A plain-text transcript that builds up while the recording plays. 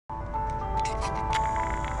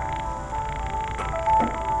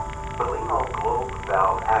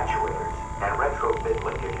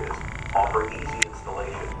offer easy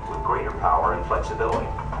installation with greater power and flexibility.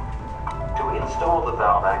 To install the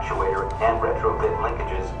valve actuator and retrofit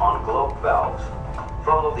linkages on globe valves,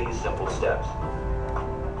 follow these simple steps.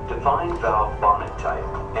 Define valve bonnet type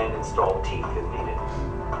and install teeth if needed.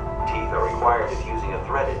 Teeth are required if using a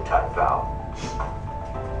threaded type valve.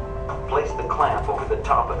 Place the clamp over the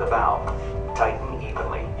top of the valve. Tighten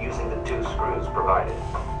evenly using the 2 screws provided.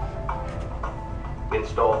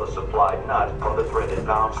 Install the supplied nut on the threaded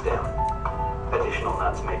valve stem. Additional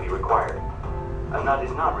nuts may be required. A nut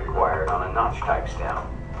is not required on a notch type stem.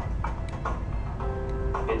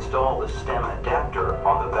 Install the stem adapter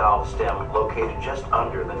on the valve stem located just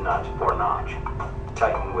under the nut or notch.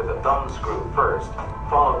 Tighten with a thumb screw first,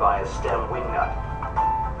 followed by a stem wing nut.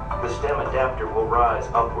 The stem adapter will rise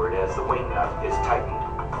upward as the wing nut is tightened.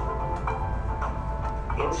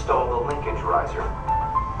 Install the linkage riser.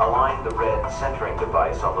 Align the red centering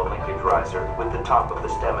device on the linkage riser with the top of the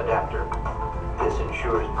stem adapter. This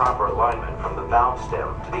ensures proper alignment from the valve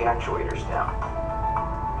stem to the actuator stem.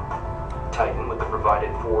 Tighten with the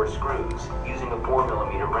provided 4 screws using a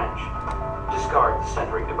 4mm wrench. Discard the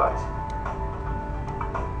centering device.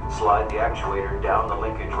 Slide the actuator down the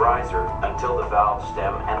linkage riser until the valve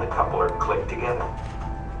stem and the coupler click together.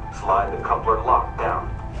 Slide the coupler lock down.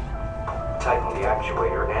 Tighten the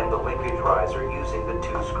actuator and the linkage riser using the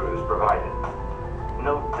 2 screws provided.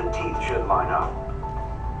 Note the teeth should line up.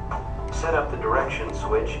 Set up the direction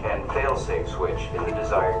switch and fail-safe switch in the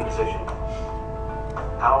desired position.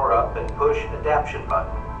 Power up and push adaptation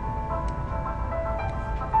button.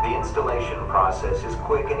 The installation process is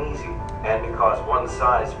quick and easy, and because one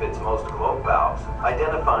size fits most globe valves,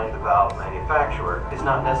 identifying the valve manufacturer is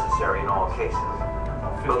not necessary in all cases.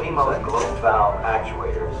 Belimo's globe valve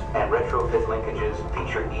actuators and retrofit linkages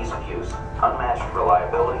feature ease of use, unmatched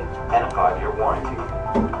reliability, and a 5-year warranty.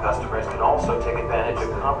 Customers can also take advantage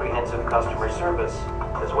of comprehensive customer service,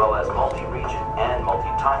 as well as multi-region and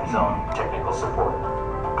multi-time zone technical support.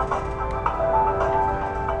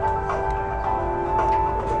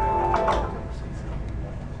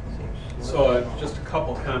 So just a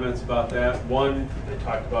couple comments about that. One, they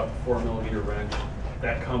talked about the 4mm wrench.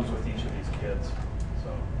 That comes with each of these kits. So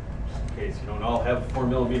just in case you don't all have a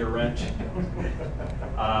 4mm wrench.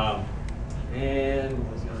 And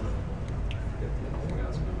what was the other, I forget the other thing I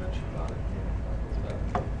was going to mention about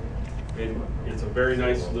it. It's a very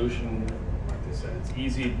nice solution. Like I said, it's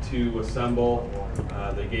easy to assemble.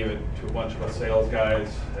 They gave it to a bunch of us sales guys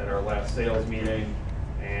at our last sales meeting,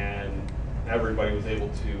 and everybody was able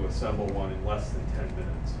to assemble one in less than 10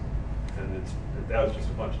 minutes. And that was just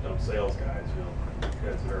a bunch of dumb sales guys, you know,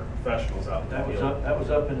 guys that are professionals out in the field. That was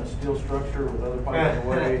up in a steel structure with other pipes in the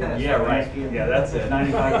way. Yeah, right. Yeah, that's it.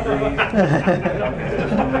 95 degrees.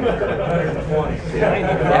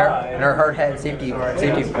 And our hard hat safety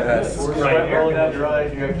vests. Right. Rolling out your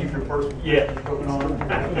eyes, you gotta keep your purse cooking on.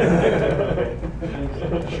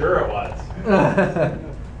 Sure it was.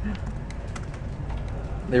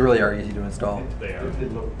 They really are easy to install. They are. They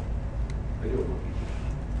do look easy.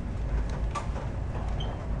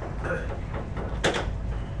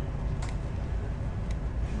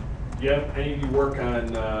 Do you have any of you work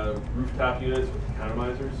on rooftop units with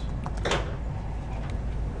economizers?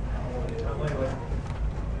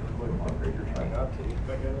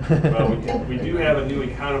 Well, we do have a new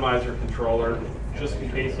economizer controller, just in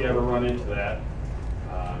case you ever run into that.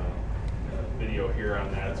 Video here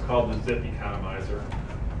on that. It's called the Zip Economizer.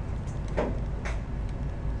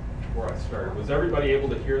 Before I started, was everybody able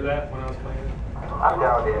to hear that when I was playing it? I'm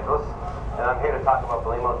Darryl DeAngelis, and I'm here to talk about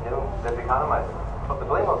Belimo's new Zip Economizer. Well, the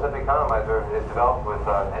Belimo Zip Economizer is developed with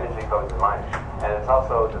energy codes in mind, and it's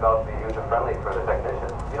also developed to be user-friendly for the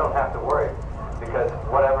technician. You don't have to worry, because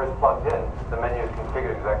whatever is plugged in, the menu is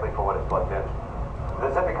configured exactly for what is plugged in.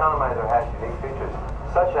 The Zip Economizer has unique features,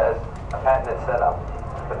 such as a patented setup.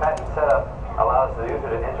 The patented setup allows the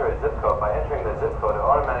user to enter a zip code. By entering the zip code, it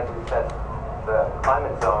automatically sets the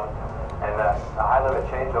climate zone and a high limit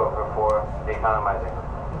changeover for the economizing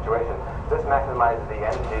situation. This maximizes the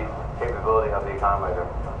energy capability of the economizer.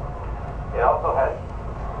 It also has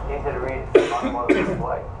easy to read automotive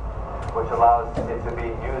display, which allows it to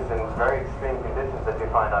be used in very extreme conditions that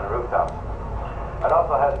you find on rooftops. It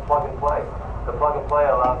also has plug and play. The plug and play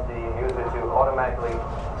allows the user to automatically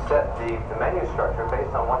set the menu structure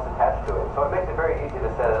based on what's attached to it. So it makes it very easy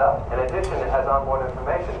to set it up. In addition, it has onboard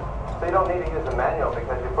information. So you don't need to use a manual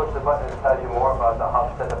because you push the button and it tells you more about how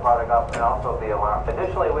to set the product up and also the alarm.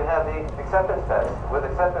 Additionally, we have the acceptance test. With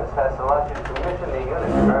acceptance test, it allows you to commission the unit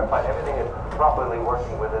to verify everything is properly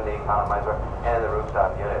working within the economizer and the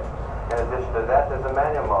rooftop unit. In addition to that, there's a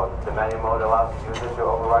manual mode. The manual mode allows the user to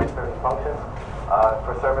override certain functions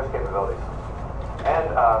for service capabilities. And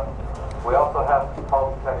we also have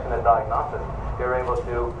fault detection and diagnosis. You're able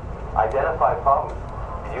to identify problems.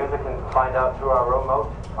 The user can find out through our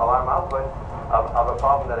remote alarm output of a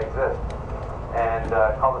problem that exists and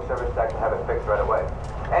call the service tech to have it fixed right away.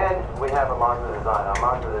 And we have a modular design. Our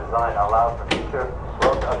modular design allows for future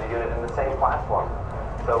growth of the unit in the same platform.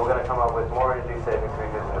 So we're going to come up with more energy savings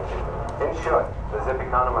features in the future. In short, the Zip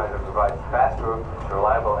Economizer provides fast route to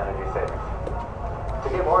reliable energy savings. To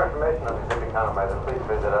get more information on the Zip Economizer, please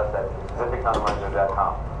visit us at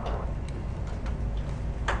zipeconomizer.com.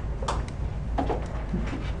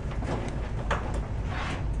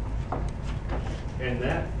 And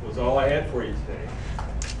that was all I had for you today.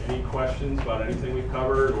 Any questions about anything we've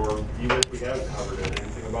covered, or even if we haven't covered it,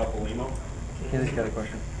 anything about Belimo? He's got a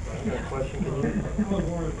question. I got a question. Can you? I was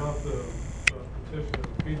wondering about the petition,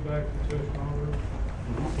 the feedback petition order.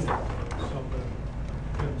 Something,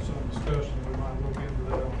 in some discussion, we might look into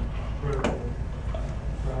that on critical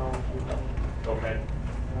grounds. Okay.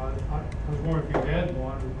 I was wondering if you had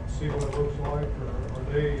one, see what it looks like, or are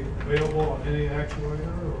they available on any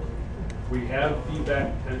actuator? Or? We have feedback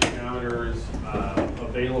potentiometers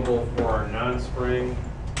available for our non-spring.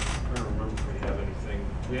 I don't remember if we have anything.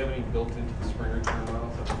 Do we have any built into the spring return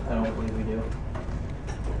models? I don't believe we do.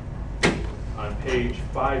 On page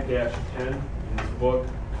 5-10 in this book,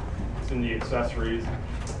 it's in the accessories.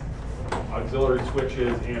 Auxiliary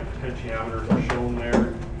switches and potentiometers are shown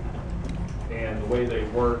there. And the way they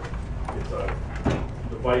work, it's a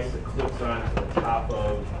device that clips onto the top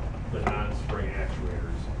of the non-spring actuators.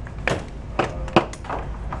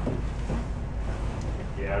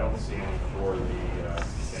 Yeah, I don't see any for the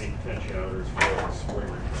any potentiometers for the spring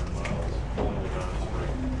return models, only the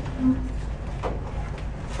non-spring.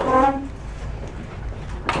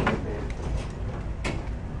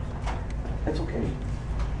 That's okay.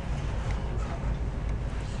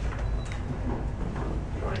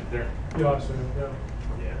 Right there. Yeah, I see. Yeah.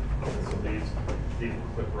 Yeah. So these will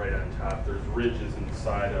clip right on top. There's ridges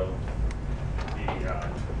inside of the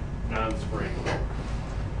non-spring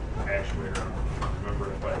actuator. I don't remember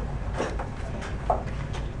if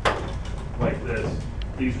like this.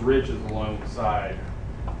 These ridges along the side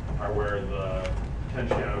are where the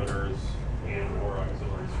potentiometers and or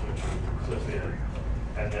auxiliary switches sit in.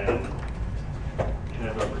 And then you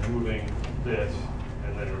end up removing this,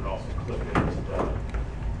 and then it would also clip into the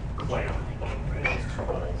clamp.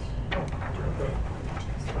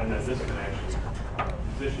 And then this can actually,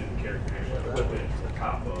 position can actually clip into the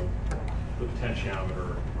top of the potentiometer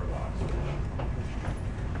or the auxiliary.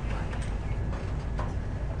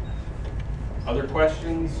 Other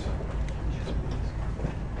questions?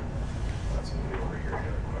 Somebody over here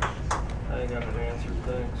had a question. I think I've been answered,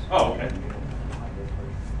 thanks. Oh, okay.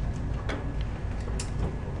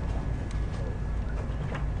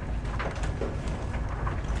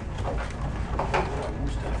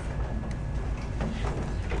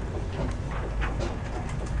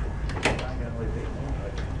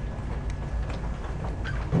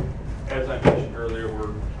 As I mentioned earlier,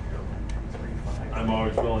 I'm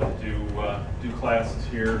always willing to do classes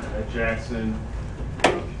here at Jackson.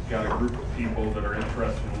 If you've got a group of people that are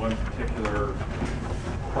interested in one particular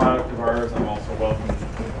product of ours, I'm also welcome,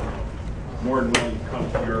 more than willing to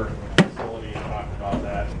come to your facility and talk about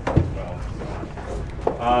that as well.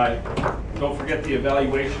 Don't forget the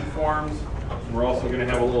evaluation forms. We're also going to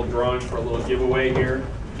have a little drawing for a little giveaway here.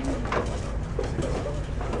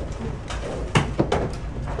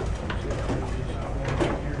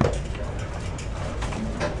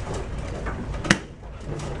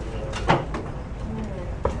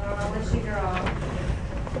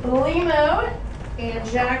 Belimo and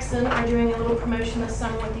Jackson are doing a little promotion this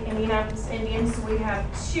summer with the Indianapolis Indians. So we have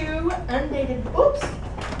 2 undated,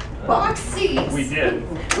 box seats. We did.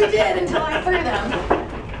 We did until I threw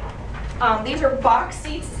them. These are box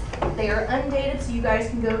seats. They are undated, so you guys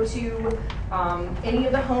can go to any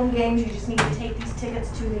of the home games. You just need to take these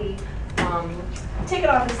tickets to the ticket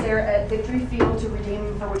office there at Victory Field to redeem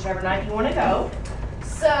them for whichever night you want to go.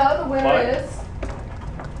 So the winner is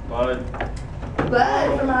Bud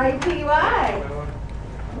from IPY.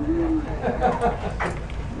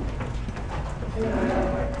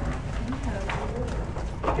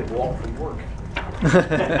 You could walk from work.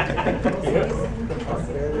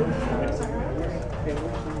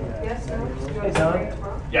 Hey, Don,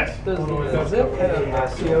 Yes. does Zip have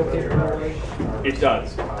CO capability? It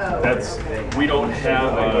does. We don't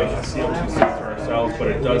have a CO2 sensor ourselves, but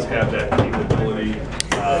it does have that capability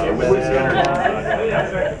with its internet.